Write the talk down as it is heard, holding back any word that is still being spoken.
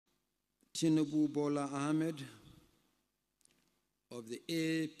Tinubu Bola Ahmed of the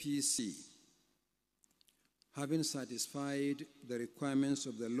APC, having satisfied the requirements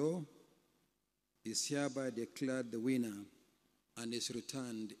of the law, is hereby declared the winner and is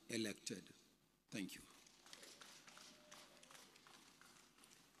returned elected. Thank you.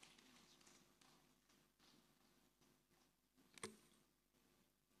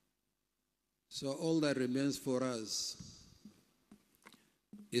 So all that remains for us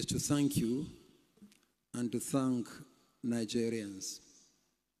is to thank you and to thank Nigerians.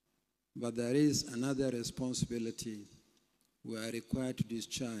 But there is another responsibility we are required to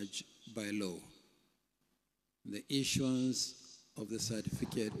discharge by law: the issuance of the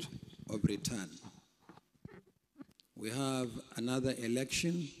certificate of return. We have another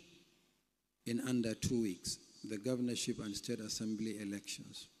election in under 2 weeks, the governorship and state assembly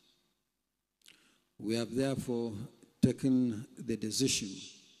elections. We have therefore taken the decision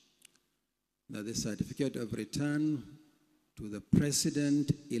that the certificate of return to the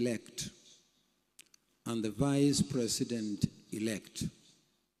president-elect and the vice president-elect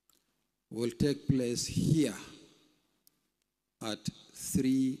will take place here at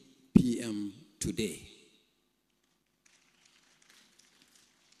 3 p.m. today.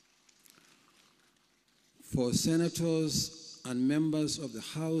 For senators and members of the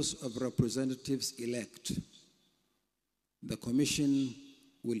House of Representatives elect, the Commission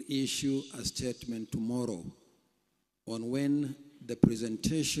will issue a statement tomorrow on when the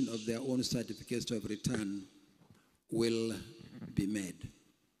presentation of their own certificates of return will be made.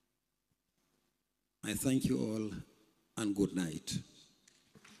 I thank you all and good night.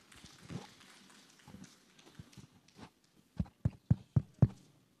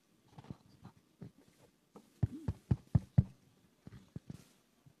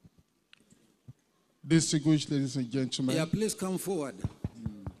 Distinguished ladies and gentlemen. Yeah, please come forward.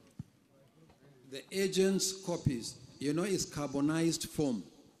 The agent's copies, you know, is carbonized form,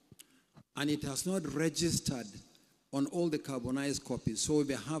 and it has not registered on all the carbonized copies, so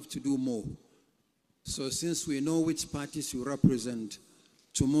we have to do more. So since we know which parties you represent,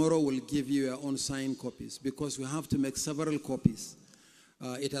 tomorrow we'll give you your own signed copies, because we have to make several copies.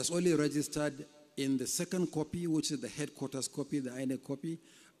 It has only registered in the second copy, which is the headquarters copy, the INEC copy,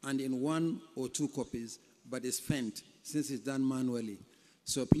 and in 1 or 2 copies, but it's faint since it's done manually.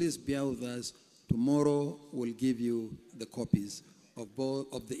 So please bear with us. Tomorrow we'll give you the copies of both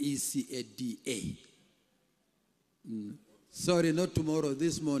of the ECADA. Sorry, not tomorrow,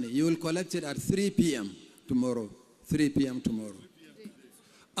 this morning. You will collect it at 3 p.m. tomorrow. 3 p.m. tomorrow.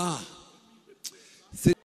 Ah.